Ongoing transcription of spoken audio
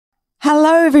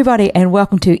Hello, everybody, and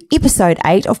welcome to episode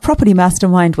 8 of Property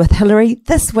Mastermind with Hilary.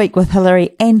 This week with Hilary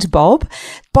and Bob.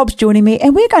 Bob's joining me,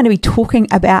 and we're going to be talking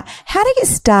about how to get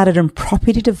started in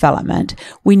property development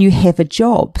when you have a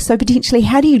job. So potentially,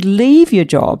 how do you leave your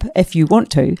job, if you want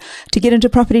to get into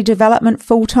property development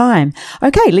full time?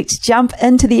 Okay, let's jump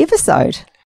into the episode.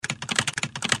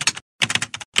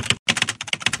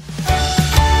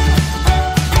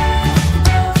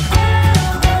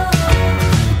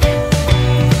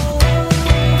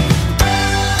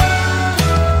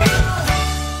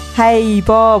 Hey,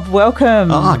 Bob,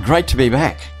 welcome. Oh, great to be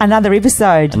back. Another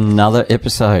episode.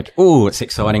 Oh, it's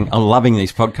exciting. I'm loving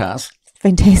these podcasts.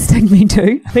 Fantastic. Me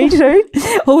too.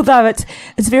 Although it's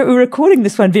we're recording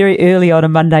this one very early on a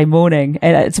Monday morning,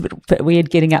 and it's a bit weird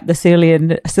getting up this early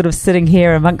and sort of sitting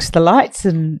here amongst the lights.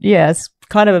 And yeah, it's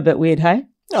kind of a bit weird, hey?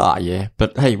 Oh, yeah.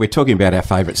 But hey, we're talking about our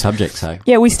favourite subject, so.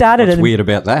 Yeah, we started What's weird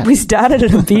about that? We started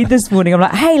it in bed this morning. I'm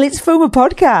like, hey, let's film a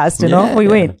podcast. And off we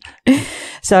went.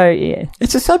 So, yeah.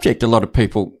 It's a subject a lot of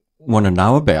people want to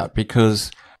know about,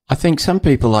 because I think some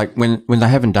people, like when they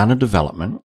haven't done a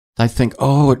development, they think,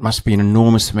 oh, it must be an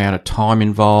enormous amount of time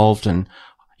involved, and,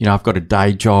 you know, I've got a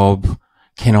day job.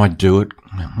 Can I do it?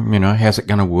 You know, how's it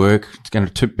going to work? It's going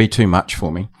to be too much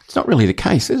for me. It's not really the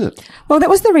case, is it? Well, that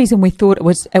was the reason we thought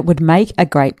it would make a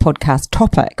great podcast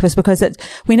topic, was because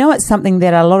we know it's something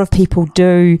that a lot of people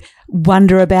do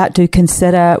wonder about, do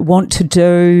consider, want to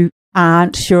do,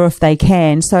 aren't sure if they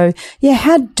can. So, yeah,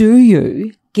 how do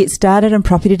you get started in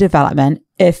property development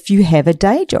if you have a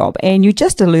day job? And you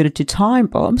just alluded to time,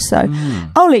 Bob, so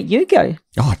I'll let you go.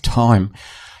 Oh, time.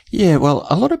 Yeah, well,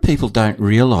 a lot of people don't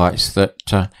realise that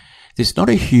there's not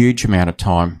a huge amount of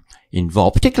time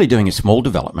involved, particularly doing a small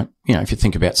development. You know, if you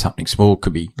think about something small, it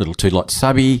could be little 2-lot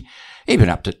subby, even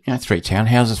up to 3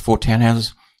 townhouses, 4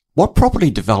 townhouses. What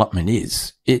property development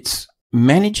is, it's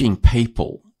managing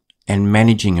people and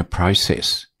managing a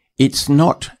process. It's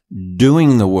not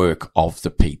doing the work of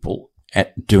the people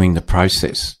at doing the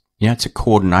process. You know, it's a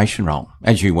coordination role.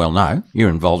 As you well know, you're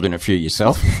involved in a few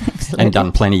yourself and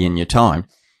done plenty in your time.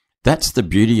 That's the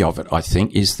beauty of it, I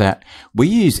think, is that we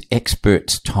use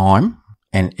experts' time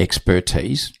and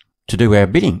expertise to do our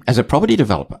bidding as a property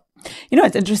developer. You know,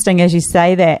 it's interesting as you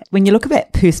say that, when you look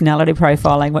at personality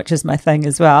profiling, which is my thing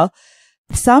as well,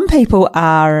 some people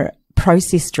are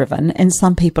process-driven and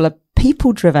some people are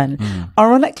people-driven.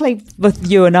 Ironically,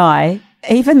 with you and I,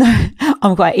 even though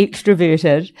I'm quite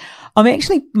extroverted,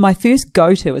 my first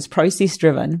go-to is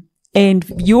process-driven. And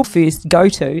your first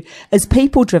go-to is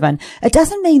people-driven. It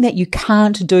doesn't mean that you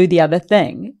can't do the other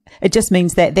thing. It just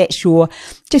means that that's your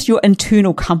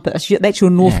internal compass. That's your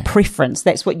north preference.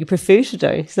 That's what you prefer to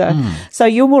do. So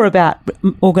you're more about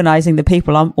organising the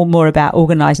people. I'm more about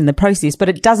organising the process. But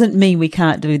it doesn't mean we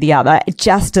can't do the other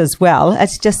just as well.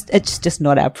 It's just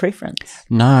not our preference.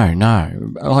 No.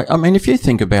 I mean, if you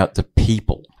think about the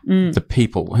people,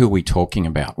 who are we talking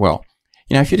about? Well,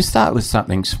 you know, if you just start with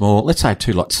something small, let's say a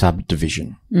 2-lot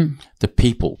subdivision, the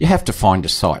people, you have to find a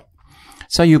site.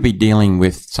 So you'll be dealing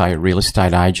with, say, a real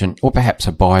estate agent or perhaps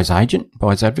a buyer's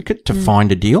advocate to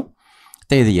find a deal.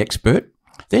 They're the expert.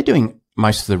 They're doing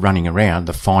most of the running around,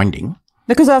 the finding.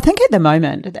 Because I think at the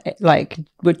moment, like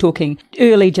we're talking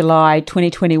early July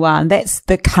 2021, that's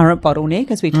the current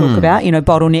bottleneck as we talk about, you know,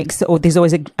 bottlenecks, or there's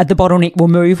always the bottleneck will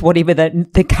move, whatever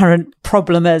the current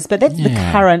problem is. But that's the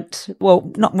current,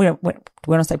 not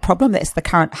when I say problem, that's the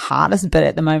current hardest bit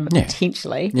at the moment,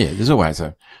 potentially. Yeah, there's always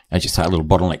as you say, a little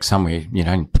bottleneck somewhere, you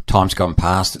know, time's gone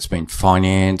past, it's been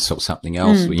finance or something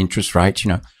else, or interest rates, you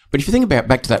know. But if you think about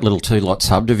back to that little 2-lot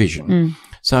subdivision,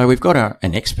 so we've got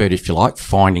an expert, if you like,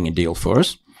 finding a deal for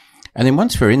us. And then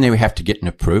once we're in there, we have to get an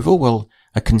approval. Well,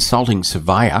 a consulting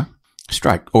surveyor,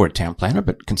 or a town planner,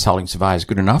 but consulting surveyor is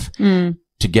good enough to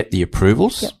get the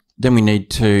approvals. Yep. Then we need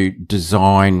to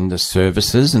design the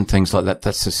services and things like that.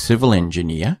 That's a civil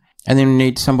engineer. And then we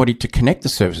need somebody to connect the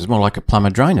services, more like a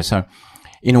plumber drainer. So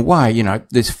in a way, you know,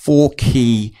 there's 4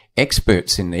 key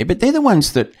experts in there, but they're the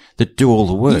ones that do all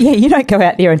the work. Yeah, you don't go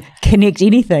out there and connect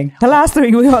anything. The last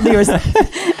thing we got there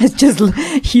is just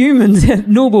humans,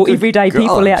 normal, everyday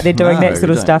people out there doing that sort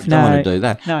of stuff. No, don't want to do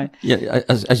that. No. Yeah,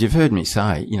 as you've heard me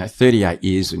say, you know, 38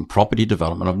 years in property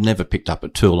development, I've never picked up a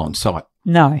tool on site.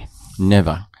 No.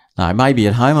 Never. No, maybe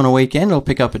at home on a weekend I'll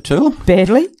pick up a tool.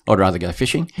 Badly? I'd rather go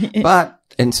fishing.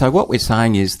 And so what we're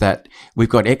saying is that we've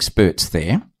got experts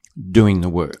there doing the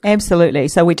work. Absolutely.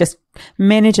 So we're just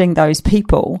managing those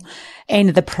people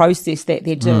and the process that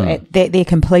they're doing, that they're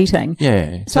completing.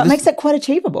 Yeah. So it makes it quite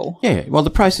achievable. Yeah. Well, the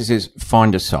process is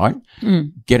find a site,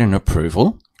 get an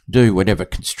approval, do whatever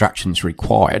construction's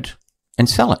required, and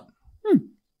sell it.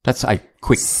 That's a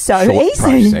quick, So short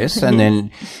easy. process. And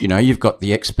then, you've got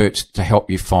the experts to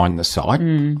help you find the site.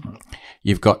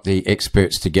 You've got the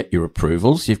experts to get your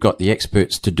approvals. You've got the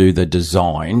experts to do the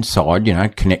design side,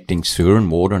 connecting sewer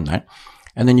and water and that.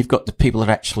 And then you've got the people that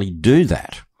actually do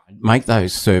that, make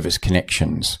those service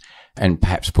connections and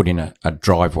perhaps put in a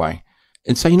driveway.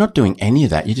 And so you're not doing any of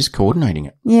that. You're just coordinating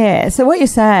it. Yeah. So what you're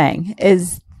saying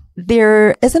is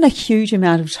there isn't a huge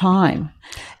amount of time.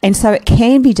 And so it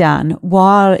can be done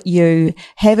while you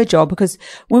have a job, because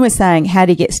when we're saying how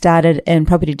do you get started in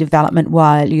property development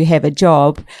while you have a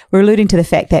job, we're alluding to the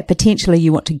fact that potentially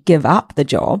you want to give up the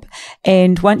job.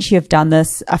 And once you've done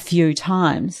this a few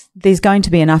times, there's going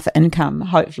to be enough income,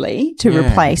 hopefully, to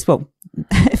replace,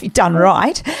 if you've done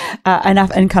right,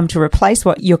 enough income to replace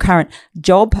what your current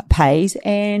job pays,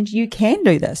 and you can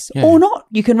do this or not.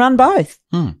 You can run both.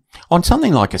 On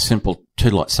something like a simple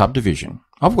 2-lot subdivision,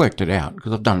 I've worked it out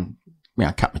because I've done,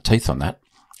 cut my teeth on that,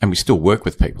 and we still work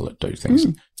with people that do things.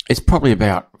 It's probably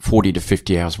about 40 to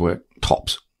 50 hours work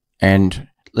tops. And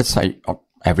let's say on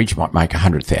average might make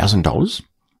 $100,000.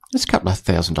 That's a couple of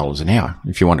 $1,000s an hour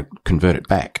if you want to convert it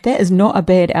back. That is not a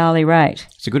bad hourly rate.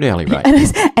 It's a good hourly rate.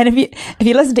 And if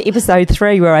you listen to episode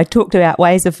 3 where I talked about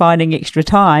ways of finding extra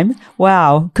time,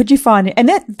 wow, could you find it?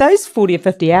 And those 40 or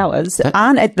 50 hours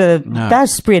aren't they're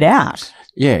spread out.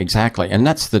 Yeah, exactly. And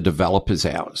that's the developer's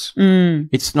hours.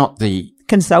 It's not the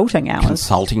consulting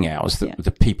hours,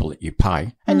 the people that you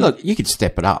pay. And look, you could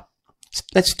step it up.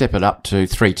 Let's step it up to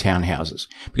 3 townhouses,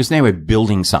 because now we're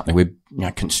building something. We're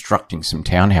constructing some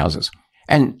townhouses,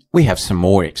 and we have some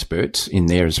more experts in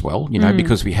there as well,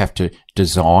 because we have to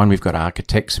design. We've got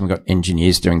architects and we've got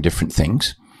engineers doing different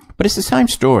things, but it's the same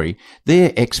story.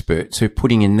 They're experts who are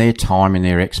putting in their time and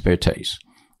their expertise.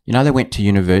 They went to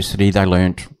university, they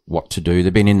learned what to do.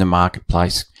 They've been in the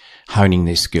marketplace honing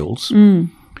their skills, and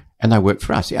they work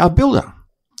for us. Our builder.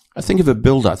 I think of a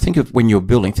builder. Think of when you're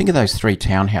building. Think of those 3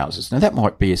 townhouses. Now, that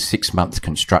might be a 6-month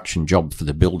construction job for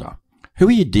the builder. Who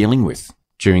are you dealing with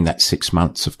during that 6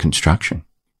 months of construction?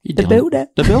 The builder.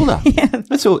 The builder.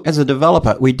 That's all. As a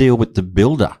developer, we deal with the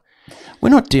builder. We're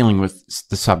not dealing with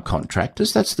the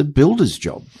subcontractors. That's the builder's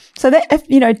job. So that,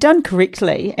 if done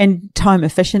correctly and time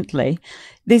efficiently,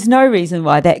 there's no reason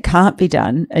why that can't be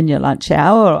done in your lunch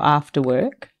hour or after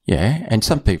work. Yeah, and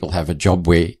some people have a job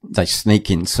where they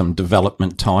sneak in some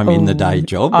development time in the day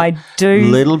job. I do. A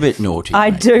little bit naughty.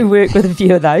 I do work with a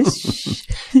few of those.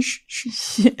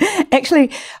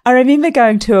 Actually, I remember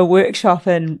going to a workshop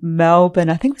in Melbourne.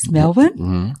 I think it was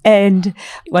Melbourne. And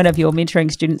one of your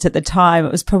mentoring students at the time,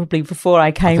 it was probably before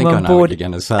I came on board. I know what you're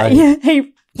going to say. Yeah,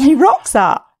 he rocks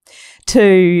up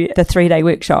to the 3-day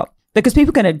workshop, because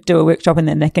people are going to do a workshop and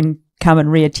then they can come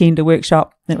and re-attend a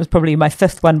workshop. And it was probably my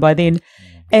 5th one by then.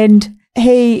 And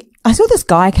I saw this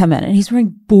guy come in and he's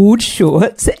wearing board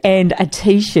shorts and a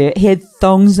T-shirt. He had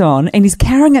thongs on and he's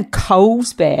carrying a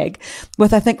Coles bag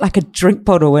with, I think, like a drink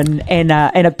bottle and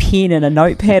a pen and a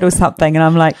notepad or something. And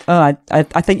I'm like, oh, I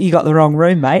think you got the wrong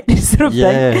room, mate, sort of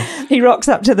thing. He rocks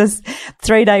up to this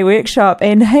 3-day workshop,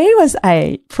 and he was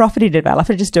a property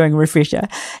developer just doing a refresher,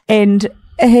 and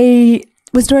he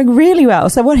was doing really well.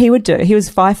 So what he would do, he was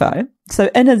FIFO. So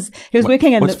he was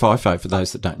working in... What's FIFO for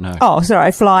those that don't know? Oh,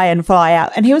 sorry, fly in, fly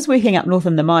out. And he was working up north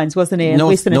in the mines, wasn't he, in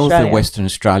Western Australia? North of Western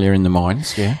Australia in the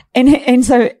mines, yeah. And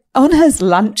so on his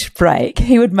lunch break,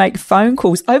 he would make phone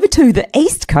calls over to the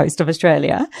east coast of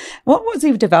Australia. What was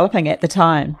he developing at the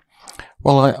time?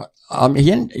 Well,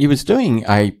 he was doing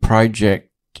a project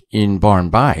in Byron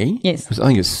Bay. Yes. I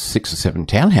think it was 6 or 7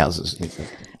 townhouses.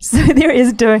 So there he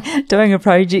is doing a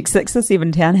project, 6 or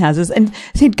 7 townhouses, and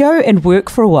so he'd go and work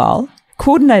for a while,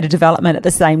 coordinate a development at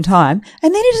the same time,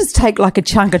 and then he'd just take like a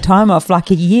chunk of time off, like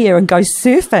a year, and go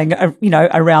surfing,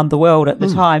 around the world at the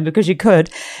time, because you could.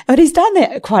 But he's done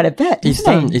that quite a bit. He's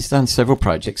done several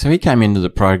projects. So he came into the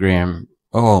program.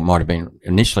 It might have been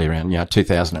initially around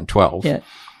 2012. Yeah.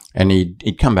 And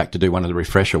he'd come back to do one of the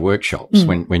refresher workshops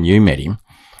when you met him,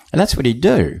 and that's what he'd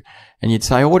do. And you'd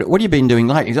say, what have you been doing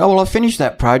lately? He'd say, I finished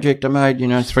that project. I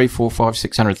made, 3, 4, 5,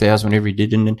 600,000, whatever he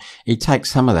did. And then he'd take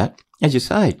some of that, as you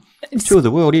say, tour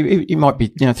the world. He might be,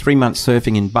 3 months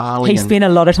surfing in Bali. He spent a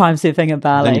lot of time surfing in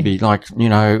Bali. Then he'd be like,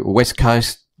 West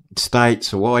Coast states,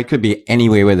 Hawaii, could be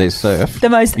anywhere where there's surf. The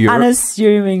most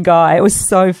unassuming guy. It was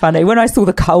so funny. When I saw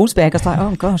the Coles bag, I was like,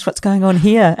 oh gosh, what's going on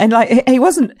here? And like, it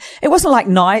wasn't like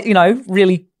nice,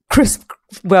 really crisp,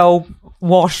 well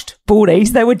washed boardies.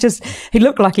 They would he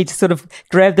looked like he just sort of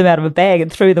grabbed them out of a bag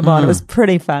and threw them on. It was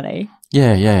pretty funny.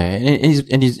 Yeah.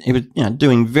 And he was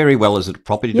doing very well as a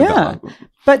property developer.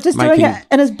 But just doing it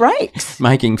in his breaks.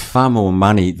 Making far more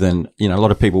money than, a lot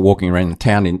of people walking around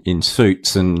town in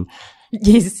suits and,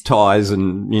 Yes. tyres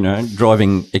and,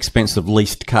 driving expensive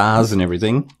leased cars and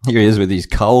everything. Here he is with his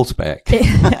Coles back.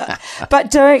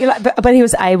 But but he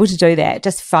was able to do that,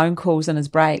 just phone calls and his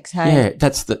breaks, hey? Yeah,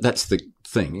 that's the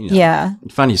thing. Yeah.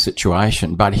 Funny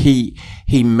situation, but he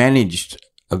managed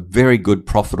a very good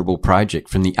profitable project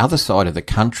from the other side of the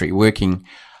country, working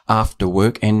after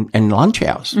work and lunch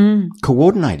hours,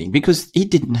 coordinating, because he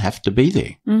didn't have to be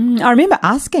there. I remember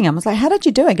asking him, I was like, how did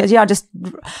you do it? He goes, I just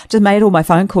made all my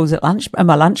phone calls at lunch, and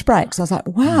my lunch breaks. I was like,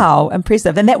 wow,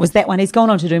 impressive. And that was that one. He's gone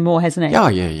on to do more, hasn't he? Oh,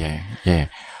 yeah.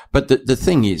 But the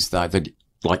thing is, though, that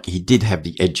he did have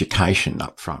the education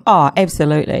up front. Oh,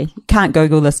 absolutely. Can't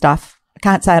Google this stuff.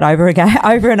 Can't say it over again,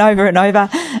 over and over and over.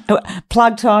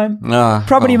 Plug time.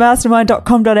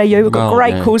 Propertymastermind.com.au. We've got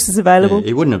great courses available. Yeah,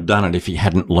 he wouldn't have done it if he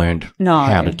hadn't learned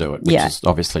how to do it, which is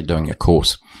obviously doing a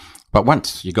course. But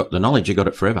once you got the knowledge, you got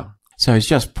it forever. So he's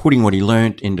just putting what he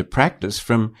learned into practice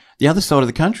from the other side of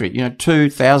the country,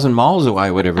 2,000 miles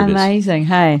away, whatever it is. Amazing,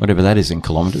 hey. Whatever that is in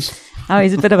kilometres. Oh,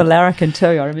 he's a bit of a larrikin too.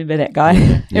 I remember that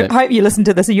guy. Yeah. I hope you listen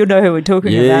to this and you'll know who we're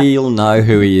talking about. Yeah, you'll know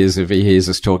who he is if he hears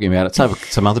us talking about it. So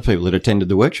some other people that attended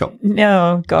the workshop.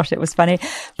 Oh, gosh, it was funny.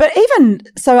 But even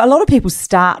so, a lot of people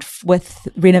start with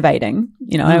renovating.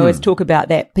 I always talk about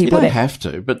that. You don't have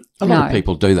to, but a lot of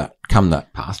people do that, come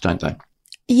that path, don't they?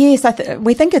 Yes,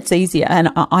 we think it's easier. And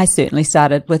I certainly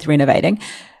started with renovating.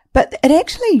 But it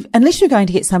actually, unless you're going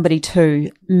to get somebody to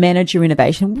manage your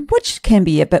renovation, which can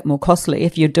be a bit more costly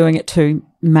if you're doing it to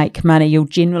make money, you'll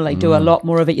generally do a lot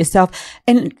more of it yourself.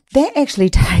 And that actually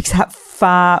takes up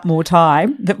far more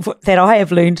time that I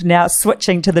have learned now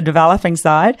switching to the developing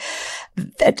side.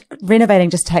 That renovating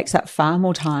just takes up far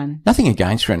more time. Nothing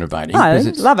against renovating. No,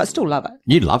 love it, still love it.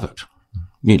 You love it.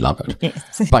 You love it.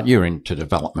 Yes. But you're into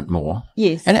development more.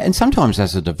 Yes. And sometimes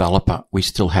as a developer, we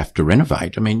still have to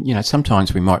renovate. I mean,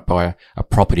 sometimes we might buy a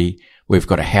property. We've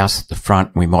got a house at the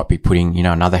front. We might be putting,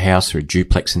 another house or a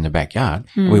duplex in the backyard.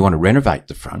 And we want to renovate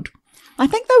the front. I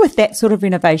think though with that sort of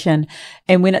renovation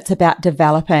and when it's about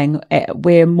developing,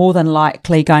 we're more than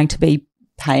likely going to be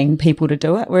paying people to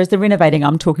do it. Whereas the renovating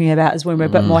I'm talking about is when we're a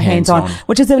bit more hands-on,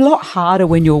 which is a lot harder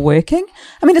when you're working.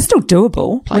 I mean, it's still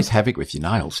doable. Plays havoc with your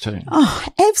nails too. Oh,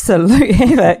 absolute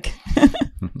havoc.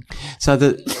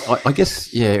 So I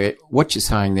guess, what you're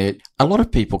saying there, a lot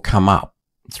of people come up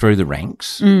through the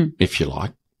ranks, if you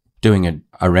like, doing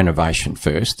a renovation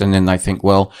first. And then they think,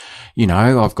 well,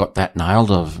 I've got that nailed.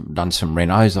 I've done some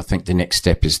renos. I think the next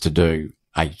step is to do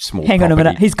a small Hang on a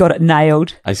minute. He's got it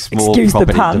nailed. A small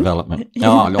property development.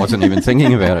 No, I wasn't even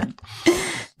thinking about it.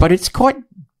 But it's quite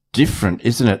different,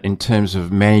 isn't it, in terms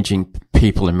of managing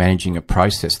people and managing a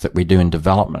process that we do in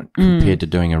development compared to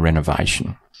doing a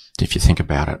renovation. If you think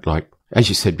about it, like, as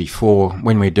you said before,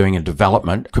 when we're doing a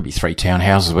development, it could be 3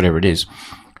 townhouses, whatever it is,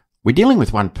 we're dealing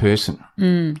with one person.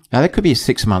 Now, that could be a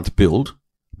 6-month build,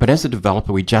 but as a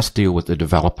developer, we just deal with the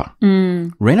developer.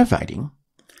 Renovating,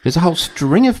 there's a whole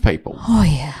string of people. Oh,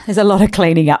 yeah. There's a lot of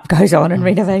cleaning up goes on in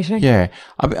renovation. Yeah.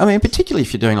 I mean, particularly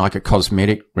if you're doing like a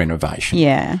cosmetic renovation.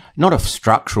 Yeah. Not a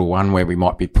structural one where we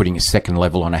might be putting a second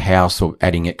level on a house or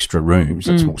adding extra rooms.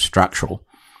 It's more structural.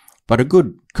 But a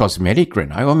good cosmetic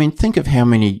reno, I mean, think of how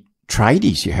many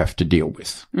tradies you have to deal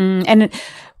with. And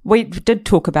we did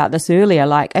talk about this earlier.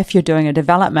 Like if you're doing a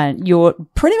development, your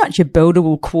builder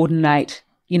will coordinate,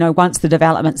 once the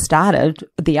development started,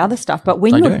 the other stuff. But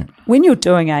when you're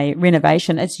doing a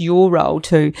renovation, it's your role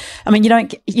to, I mean,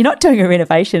 you're not doing a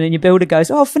renovation and your builder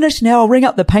goes, oh, finished now, I'll ring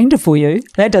up the painter for you.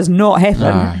 That does not happen.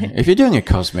 No. If you're doing a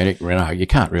cosmetic reno, you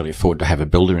can't really afford to have a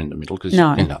builder in the middle because you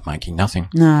end up making nothing.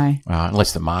 No.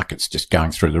 Unless the market's just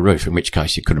going through the roof, in which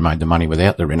case you could have made the money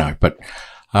without the reno. But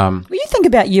well, you think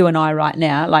about you and I right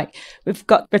now, like we've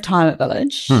got Retirement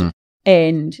Village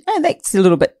and that's a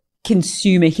little bit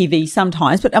consumer heavy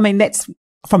sometimes, but I mean, that's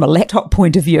from a laptop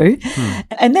point of view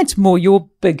and that's more your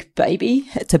big baby.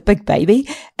 It's a big baby.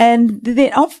 And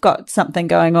then I've got something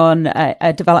going on,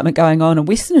 a development going on in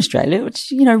Western Australia,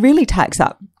 which, really takes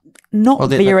up not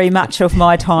very much of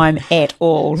my time at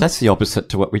all. That's the opposite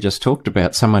to what we just talked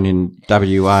about. Someone in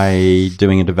WA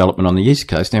doing a development on the East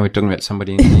Coast. Now we're talking about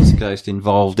somebody in the East Coast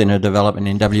involved in a development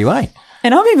in WA.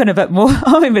 And I'm even a bit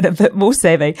more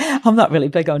savvy. I'm not really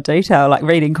big on detail, like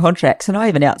reading contracts, and I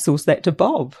even outsource that to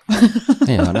Bob.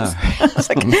 Yeah, I know. I was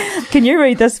like, can you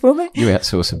read this for me? You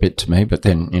outsource a bit to me, but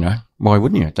then, why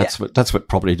wouldn't you? That's what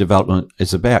property development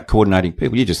is about, coordinating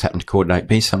people. You just happen to coordinate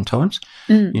me sometimes,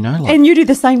 and you do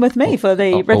the same with me for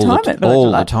the retirement village.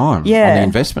 All the time. Yeah. On the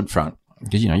investment front.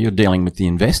 You're dealing with the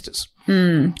investors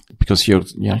because you're,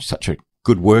 such a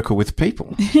good worker with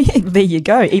people. There you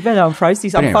go. Even though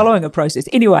I'm following a process.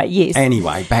 Anyway, yes.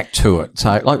 Anyway, back to it.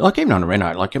 So, like even on a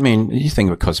reno, you think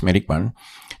of a cosmetic one,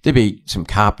 there'd be some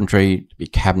carpentry, there'd be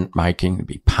cabinet making, there'd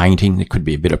be painting, there could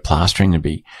be a bit of plastering, there'd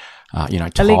be,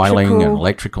 tiling and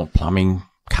electrical, plumbing,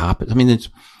 carpet. I mean, you're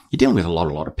dealing with a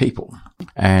lot of people.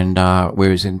 And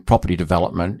whereas in property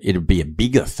development, it'd be a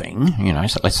bigger thing,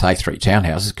 so let's say 3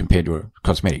 townhouses compared to a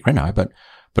cosmetic reno, but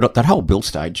at that whole build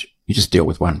stage, you just deal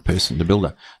with one person, the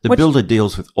builder. The builder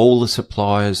deals with all the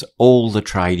suppliers, all the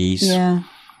tradies. Yeah.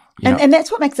 And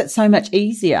that's what makes it so much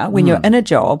easier when you're in a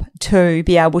job to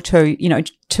be able to,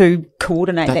 to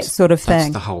coordinate that sort of thing.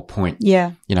 That's the whole point.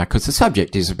 Yeah. Because the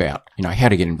subject is about, how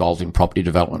to get involved in property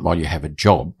development while you have a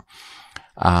job.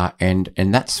 And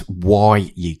that's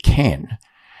why you can,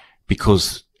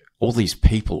 because all these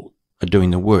people are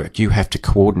doing the work. You have to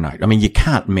coordinate. I mean, you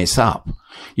can't mess up.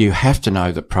 You have to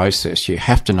know the process. You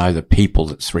have to know the people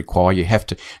that's required. You have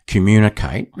to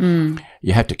communicate.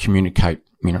 You have to communicate,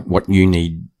 what you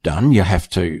need done. You have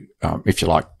to, if you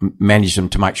like, manage them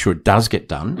to make sure it does get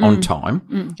done on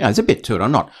time. There's a bit to it.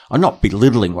 I'm not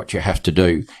belittling what you have to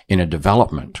do in a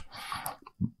development.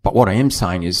 But what I am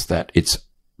saying is that it's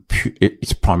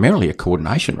primarily a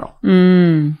coordination role.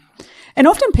 And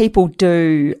often people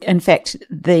do, in fact,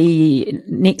 the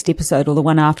next episode or the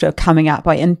one after coming up,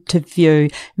 I interview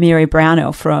Mary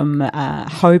Brownell from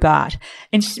Hobart.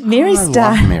 And Mary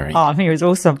love Mary. Oh, Mary's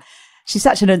awesome. She's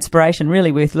such an inspiration,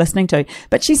 really worth listening to.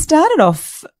 But she started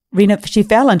off, she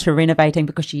fell into renovating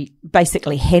because she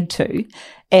basically had to.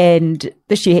 And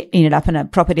she ended up in a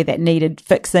property that needed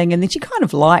fixing, and then she kind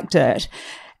of liked it.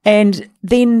 And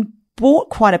then bought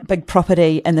quite a big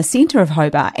property in the centre of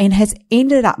Hobart and has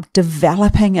ended up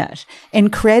developing it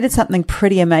and created something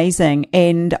pretty amazing.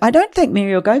 And I don't think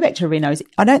Mary will go back to renos.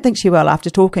 I don't think she will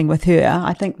after talking with her.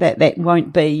 I think that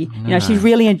won't be, she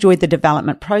really enjoyed the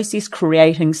development process,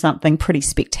 creating something pretty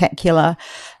spectacular,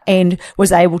 and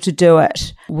was able to do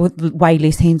it with way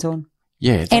less hands-on.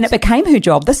 Yeah. And it became her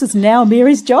job. This is now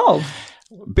Mary's job.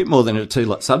 A bit more than a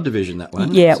 2-lot subdivision, that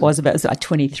one. Yeah, it was like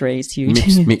 23. It's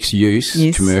huge. Mixed use,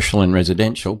 yes. Commercial and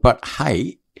residential. But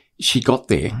hey, she got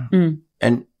there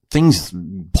and things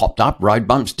popped up, road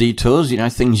bumps, detours,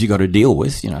 things you got to deal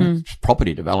with,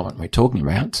 property development we're talking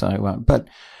about. So,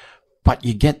 but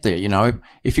you get there,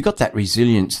 if you got that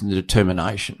resilience and the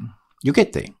determination, you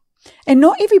get there. And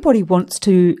not everybody wants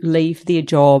to leave their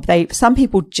job. Some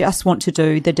people just want to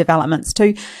do the developments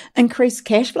to increase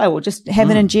cash flow or just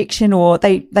have an injection, or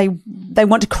they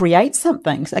want to create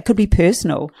something. So it could be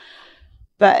personal.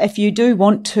 But if you do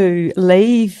want to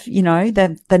leave,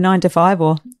 the 9 to 5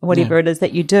 or whatever it is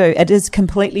that you do, it is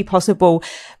completely possible.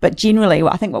 But generally,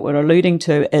 I think what we're alluding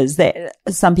to is that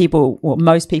some people, or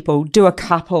most people, do a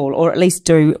couple or at least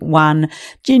do one,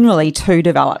 generally 2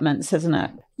 developments, isn't it?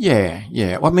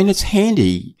 Yeah. Well, I mean, it's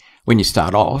handy when you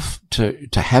start off to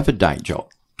have a day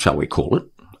job, shall we call it,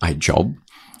 a job,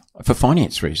 for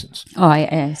finance reasons. Oh,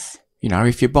 yes.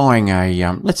 If you're buying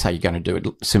let's say you're going to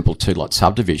do a simple 2-lot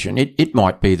subdivision, it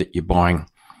might be that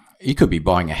you could be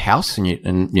buying a house and you're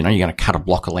going to cut a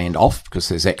block of land off because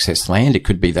there's excess land. It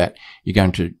could be that you're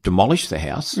going to demolish the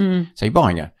house. So you're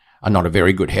buying a not a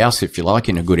very good house, if you like,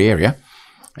 in a good area,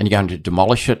 and you're going to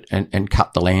demolish it and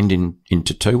cut the land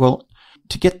into 2. Well,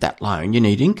 to get that loan, you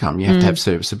need income. You have to have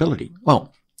serviceability.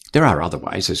 Well, there are other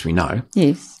ways, as we know.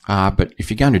 Yes. But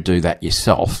if you're going to do that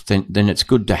yourself, then it's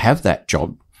good to have that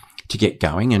job to get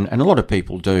going. And a lot of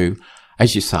people do,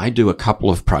 as you say, do a couple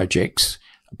of projects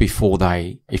before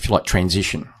they, if you like,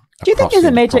 transition. Do you think there's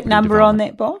a magic number on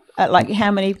that, Bob? Like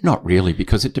how many? Not really,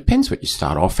 because it depends what you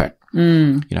start off at.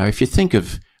 If you think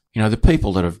of, the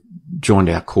people that have joined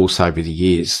our course over the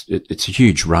years, it's a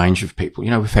huge range of people.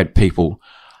 We've had people,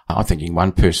 I'm thinking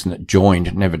one person that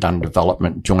joined, never done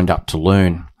development, joined up to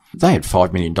learn. They had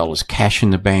 $5 million cash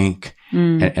in the bank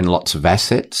and lots of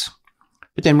assets.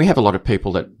 But then we have a lot of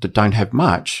people that don't have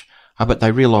much, but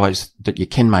they realise that you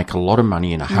can make a lot of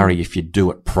money in a hurry if you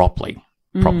do it properly,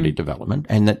 property development,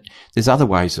 and that there's other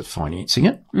ways of financing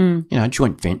it,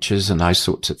 joint ventures and those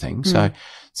sorts of things.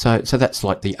 So that's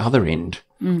like the other end.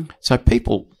 So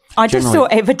people... I just saw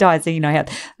advertising, how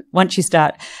once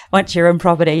you're in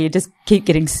property, you just keep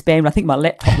getting spammed. I think my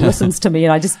laptop listens to me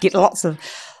and I just get lots of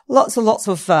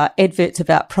adverts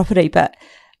about property. But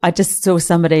I just saw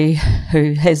somebody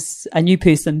who has a new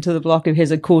person to the block who has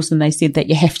a course, and they said that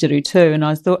you have to do 2. And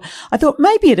I thought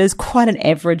maybe it is quite an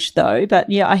average though. But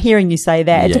I'm hearing you say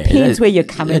that. It depends where you're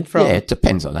coming from. Yeah, it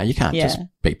depends on that. You can't just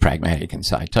be pragmatic and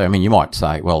say 2. I mean, you might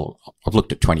say, well, I've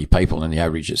looked at 20 people and the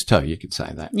average is 2. You could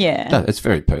say that. Yeah. It's a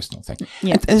very personal thing.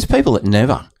 Yeah. And there's people that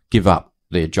never give up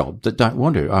their job that don't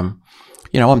want to.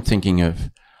 I'm thinking of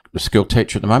a school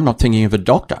teacher at the moment. I'm thinking of a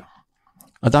doctor.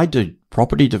 They do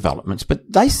property developments,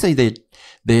 but they see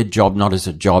their job not as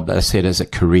a job, they see it as a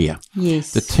career.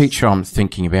 Yes. The teacher I'm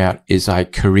thinking about is a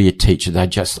career teacher. They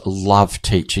just love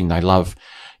teaching. They love,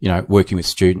 working with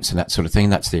students and that sort of thing.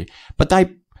 But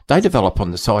they develop on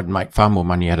the side and make far more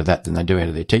money out of that than they do out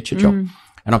of their teacher job.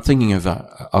 And I'm thinking of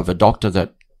a doctor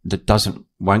that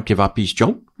won't give up his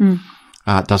job,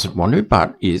 doesn't want to,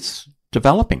 but is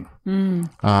developing.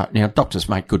 Now, doctors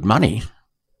make good money,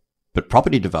 but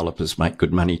property developers make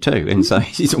good money too. And so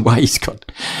he's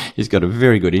got a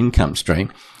very good income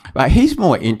stream. But he's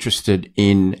more interested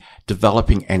in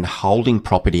developing and holding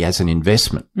property as an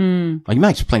investment. He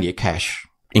makes plenty of cash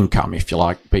income, if you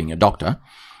like, being a doctor.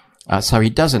 So he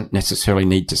doesn't necessarily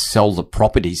need to sell the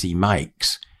properties he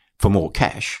makes for more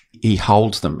cash. He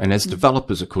holds them. And as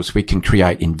developers, of course, we can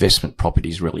create investment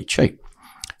properties really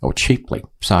cheaply.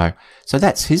 So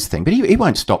that's his thing. But he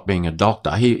won't stop being a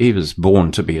doctor. He was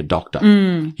born to be a doctor.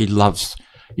 He loves,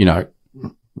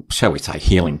 shall we say,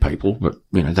 healing people, but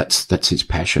that's his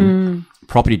passion.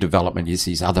 Property development is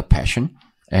his other passion,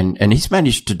 and he's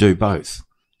managed to do both.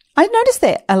 I noticed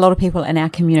that a lot of people in our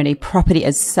community, property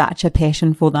is such a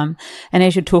passion for them. And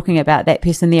as you're talking about that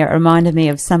person there, it reminded me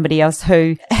of somebody else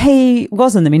who he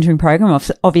was in the mentoring program,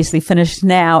 obviously finished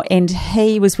now, and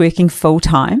he was working full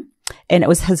time. And it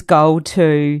was his goal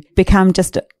to become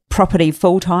just property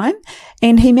full time.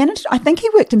 And he managed, I think he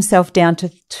worked himself down to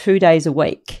 2 days a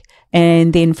week.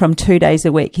 And then from 2 days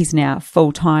a week, he's now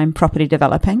full time property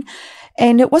developing.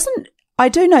 And it wasn't, I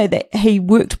do know that he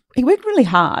worked really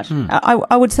hard.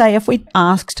 I would say if we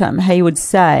asked him, he would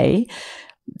say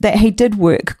that he did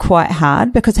work quite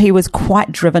hard because he was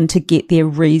quite driven to get there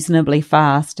reasonably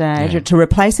fast, to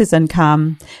replace his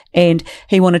income, and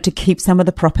he wanted to keep some of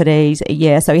the properties.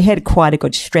 Yeah, so he had quite a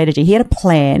good strategy. He had a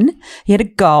plan. He had a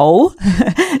goal.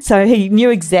 So he knew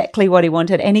exactly what he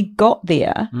wanted, and he got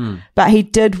there. But he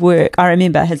did work. I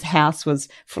remember his house was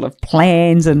full of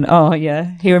plans, and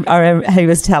he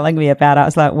was telling me about it. I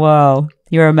was like, wow,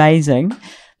 you're amazing.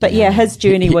 But his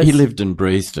journey was... He lived and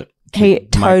breathed it. He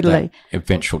totally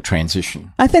eventual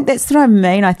transition. I think that's what I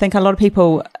mean. I think a lot of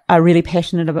people are really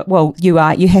passionate about. Well, you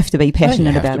have to be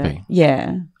passionate about it.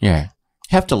 Yeah. You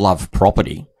have to love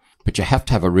property, but you have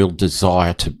to have a real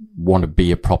desire to want to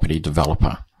be a property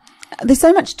developer. There's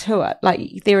so much to it.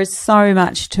 Like there is so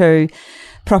much to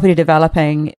property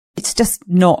developing. It's just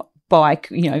not by,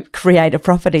 create a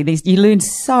property. You learn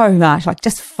so much, like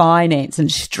just finance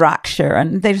and structure,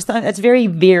 and it's a very,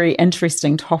 very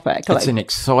interesting topic. It's an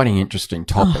exciting, interesting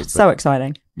topic. So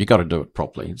exciting. You got to do it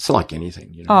properly. It's like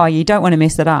anything. Oh, you don't want to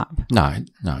mess it up. No,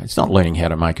 it's not learning how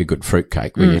to make a good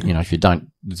fruitcake. Where if you don't,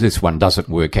 this one doesn't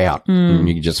work out, and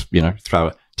you can just throw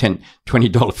a $10,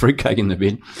 $20 fruitcake in the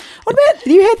bin. What about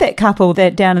you had that couple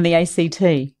that down in the ACT?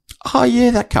 Oh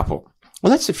yeah, that couple. Well,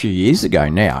 that's a few years ago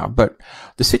now, but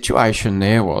the situation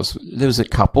there was a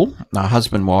couple, a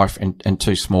husband, wife, and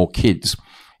two small kids.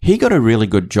 He got a really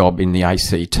good job in the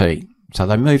ACT. So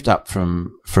they moved up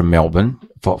from Melbourne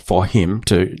for him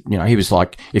to, he was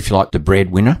like, if you like, the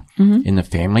breadwinner in the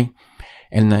family.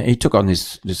 And he took on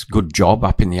this good job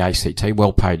up in the ACT,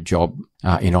 well-paid job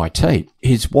in IT.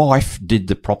 His wife did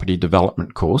the property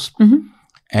development course.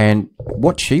 And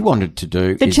what she wanted to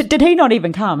do did he not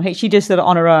even come? She just did it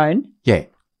on her own? Yeah.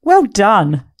 Well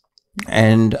done.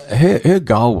 And her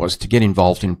goal was to get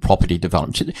involved in property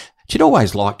development. She'd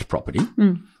always liked property.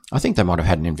 I think they might have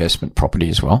had an investment property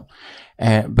as well.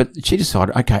 But she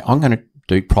decided, okay, I'm going to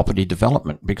do property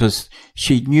development because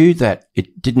she knew that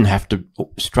it didn't have to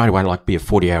straight away be a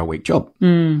 40-hour-a-week job.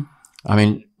 I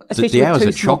mean, the hours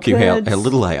that shock you how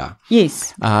little they are.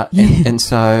 Yes. And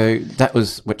so that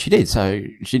was what she did. So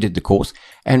she did the course.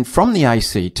 And from the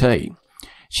ACT,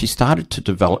 she started to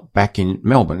develop back in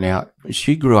Melbourne. Now,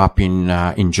 she grew up in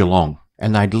Geelong,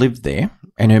 and they'd lived there,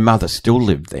 and her mother still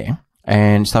lived there.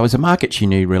 And so it was a market she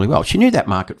knew really well. She knew that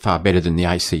market far better than the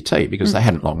ACT because they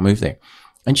hadn't long moved there.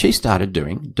 And she started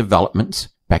doing developments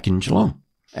back in Geelong.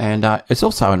 And it's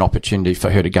also an opportunity for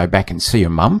her to go back and see her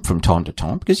mum from time to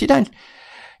time because you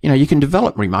can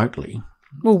develop remotely.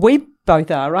 Well, we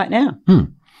both are right now.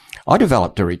 I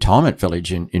developed a retirement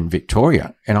village in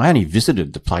Victoria, and I only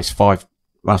visited the place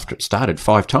after it started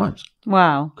 5 times.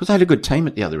 Wow. Because I had a good team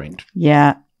at the other end.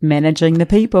 Yeah, managing the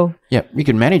people. Yeah, you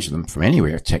can manage them from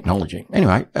anywhere with technology.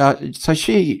 Anyway, so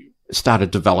she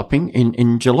started developing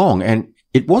in Geelong, and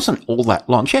it wasn't all that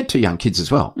long. She had 2 young kids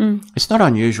as well. It's not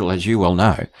unusual, as you well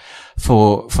know,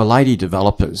 for lady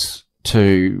developers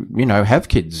to, have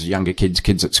kids, younger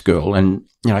kids at school, and,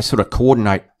 sort of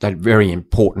coordinate that very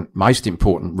important, most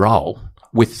important role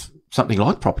with something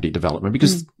like property development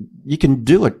because you can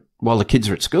do it while the kids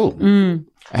are at school.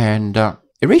 And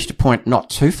it reached a point not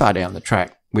too far down the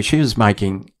track where she was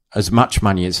making as much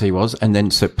money as he was and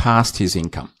then surpassed his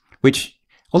income, which,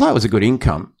 although it was a good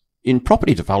income, in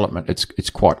property development, it's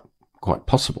quite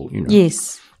possible, you know.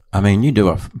 Yes. I mean, you do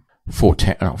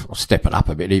I'll step it up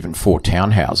a bit, even 4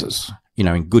 townhouses, you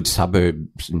know, in good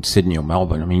suburbs in Sydney or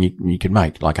Melbourne. I mean, you could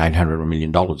make like $800 or $1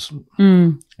 million,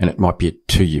 and it might be a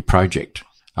 2-year project.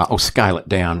 Or scale it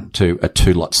down to a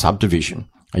 2-lot subdivision.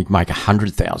 You can make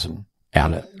 100,000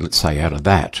 out of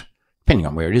that, depending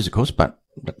on where it is, of course, but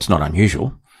it's not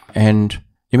unusual. And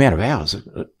the amount of hours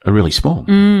are really small.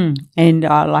 And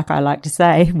like I like to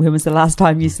say, when was the last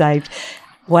time you saved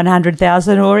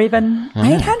 100,000 or even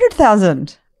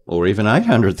 800,000? Or even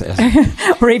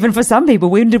 800,000. Or even for some people,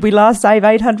 when did we last save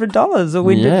 $800 or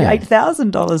when did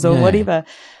 $8,000 or whatever?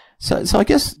 So I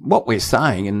guess what we're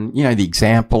saying, and, you know, the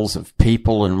examples of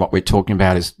people and what we're talking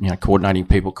about is, you know, coordinating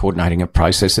people, coordinating a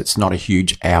process. It's not a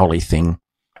huge hourly thing.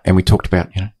 And we talked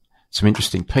about, you know, some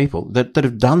interesting people that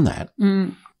have done that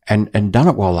and done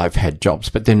it while they've had jobs,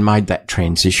 but then made that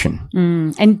transition.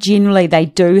 And generally they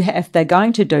do, if they're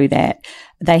going to do that,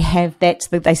 they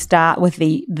start with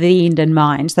the end in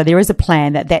mind. So there is a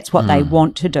plan that's what they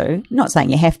want to do. Not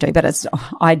saying you have to, but it's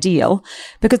ideal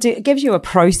because it gives you a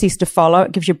process to follow.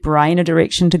 It gives your brain a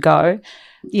direction to go.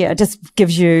 Yeah, it just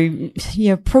gives you,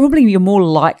 probably you're more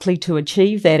likely to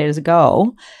achieve that as a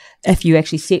goal if you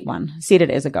actually set it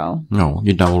as a goal. No,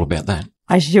 you know all about that.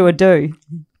 I sure do.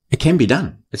 It can be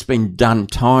done. It's been done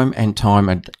time and time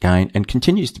again and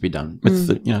continues to be done with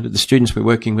the students we're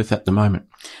working with at the moment.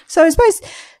 So I suppose,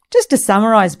 just to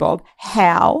summarise, Bob,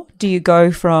 how do you go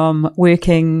from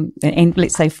working and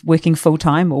let's say working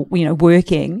full-time or,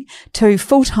 working to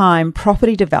full-time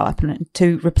property development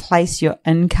to replace your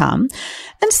income?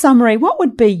 In summary, what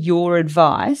would be your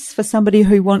advice for somebody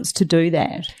who wants to do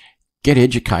that? Get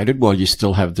educated while you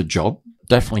still have the job.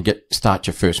 Definitely start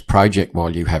your first project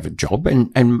while you have a job,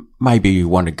 and maybe you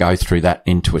want to go through that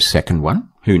into a second one.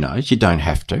 Who knows? You don't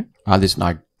have to. There's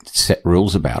no set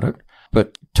rules about it.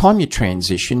 But time your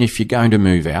transition. If you're going to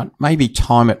move out, maybe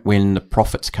time it when the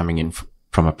profit's coming in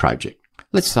from a project.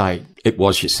 Let's say it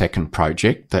was your second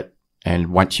project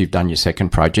and once you've done your second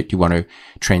project, you want to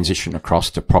transition across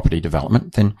to property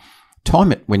development, then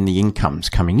time it when the income's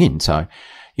coming in. So,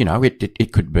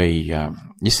 it could be, your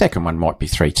second one might be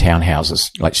 3 townhouses,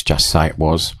 let's just say it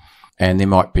was, and there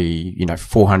might be,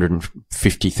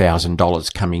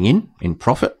 $450,000 coming in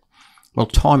profit. Well,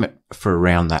 time it for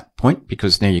around that point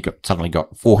because now you've suddenly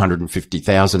got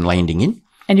 $450,000 landing in.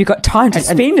 And you've got time to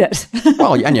spend it.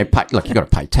 Well, and you've got to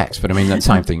pay tax, but I mean, the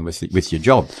same thing with your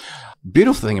job.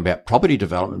 Beautiful thing about property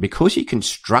development, because you can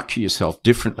structure yourself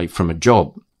differently from a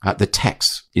job, the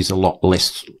tax is a lot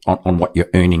less on what your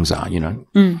earnings are,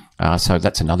 So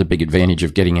that's another big advantage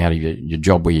of getting out of your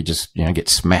job where you just, get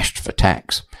smashed for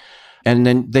tax. And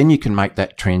then you can make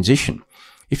that transition.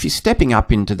 If you're stepping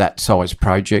up into that size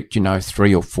project,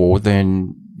 3 or 4,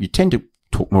 then you tend to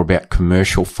talk more about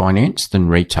commercial finance than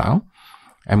retail.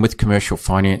 And with commercial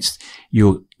finance,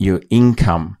 your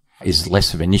income is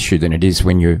less of an issue than it is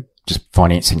when you're just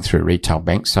financing through a retail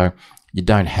bank. So you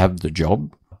don't have the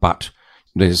job, but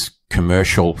there's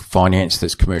commercial finance,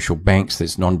 there's commercial banks,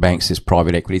 there's non-banks, there's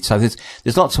private equity. So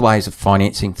there's lots of ways of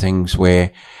financing things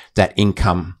where that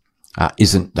income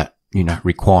isn't that,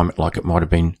 requirement like it might have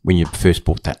been when you first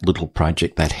bought that little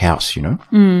project, that house,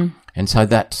 And so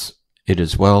that's it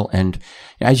as well. And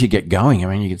as you get going, I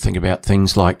mean, you can think about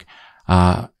things like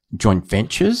joint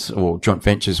ventures or joint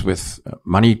ventures with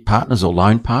money partners or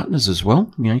loan partners as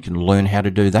well. You can learn how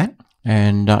to do that.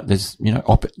 And there's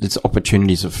there's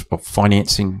opportunities of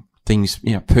financing things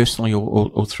personally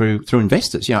or through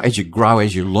investors. As you grow,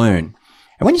 as you learn.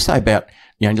 And when you say about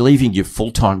leaving your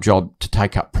full-time job to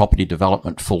take up property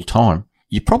development full-time,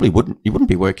 you wouldn't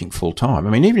be working full-time. I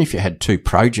mean, even if you had 2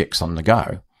 projects on the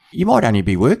go, you might only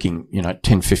be working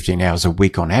 10, 15 hours a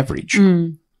week on average.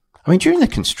 I mean, during the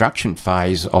construction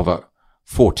phase of a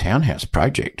 4 townhouse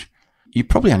project, you're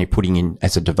probably only putting in,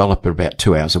 as a developer, about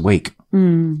 2 hours a week.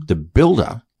 The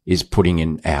builder is putting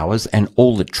in hours and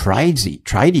all the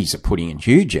tradies are putting in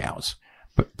huge hours,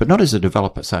 but not as a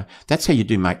developer. So that's how you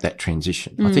do make that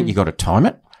transition. I think you got to time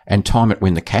it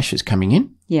when the cash is coming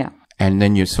in. Yeah. And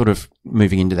then you're sort of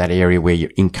moving into that area where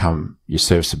your income, your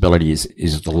serviceability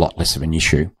is a lot less of an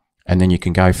issue. And then you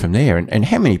can go from there. And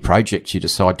how many projects you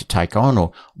decide to take on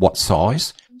or what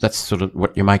size, that's sort of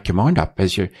what you make your mind up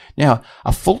as you're now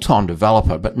a full-time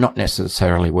developer, but not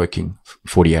necessarily working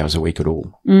 40 hours a week at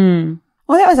all.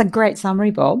 Well, that was a great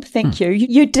summary, Bob. Thank you.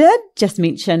 You did just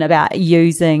mention about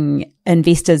using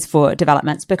investors for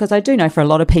developments, because I do know for a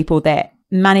lot of people that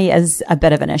money is a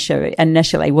bit of an issue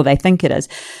initially. Well, they think it is.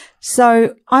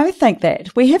 So I think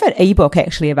that we have an ebook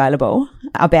actually available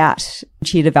about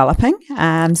armchair developing.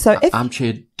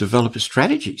 Armchair developer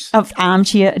strategies. Of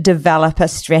armchair developer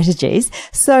strategies.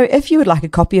 So if you would like a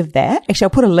copy of that, actually I'll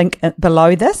put a link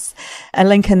below this, a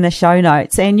link in the show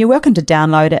notes, and you're welcome to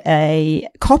download a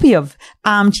copy of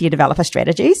Armchair Developer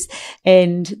Strategies.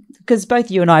 And because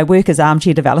both you and I work as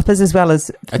armchair developers as well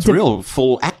as... It's real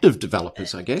full active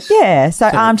developers, I guess. Yeah. So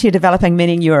armchair developing,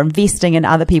 meaning you're investing in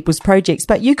other people's projects,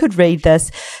 but you could read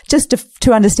this just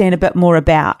to understand a bit more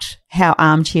about how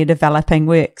armchair developing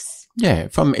works. Yeah,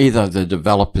 from either the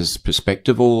developer's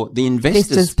perspective or the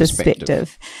investor's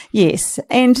perspective. Yes.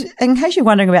 And in case you're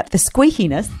wondering about the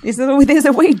squeakiness, there's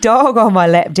a wee dog on my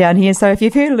lap down here. So if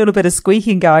you've heard a little bit of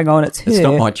squeaking going on, it's her. It's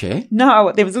not my chair.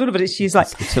 No, there was a little bit of, she's like...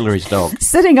 It's Hillary's dog. She's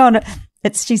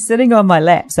sitting on my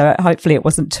lap. So hopefully it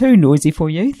wasn't too noisy for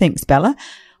you. Thanks, Bella.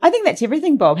 I think that's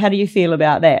everything, Bob. How do you feel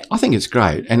about that? I think it's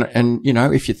great. And you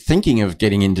know, if you're thinking of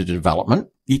getting into development,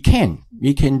 you can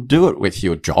do it with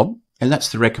your job. And that's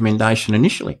the recommendation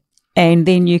initially. And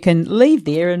then you can leave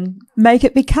there and make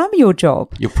it become your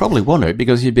job. You'll probably want to,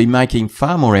 because you'd be making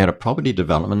far more out of property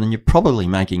development than you're probably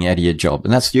making out of your job.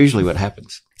 And that's usually what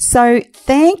happens. So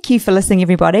thank you for listening,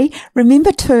 everybody.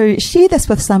 Remember to share this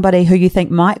with somebody who you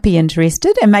think might be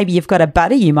interested. And maybe you've got a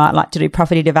buddy you might like to do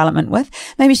property development with.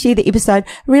 Maybe share the episode.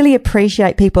 Really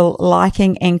appreciate people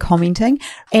liking and commenting.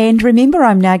 And remember,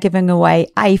 I'm now giving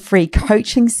away a free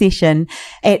coaching session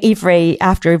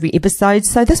after every episode.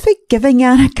 So this week, giving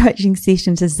out a coaching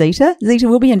session to Zita. Zita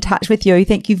will be in touch with you.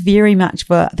 Thank you very much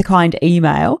for the kind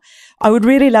email. I would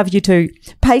really love you to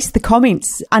paste the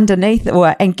comments underneath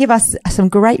and give us some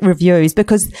great reviews,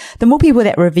 because the more people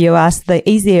that review us, the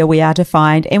easier we are to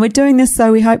find. And we're doing this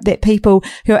so we hope that people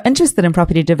who are interested in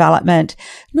property development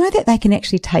know that they can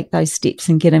actually take those steps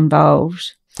and get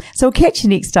involved. So we'll catch you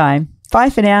next time. Bye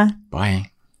for now. Bye.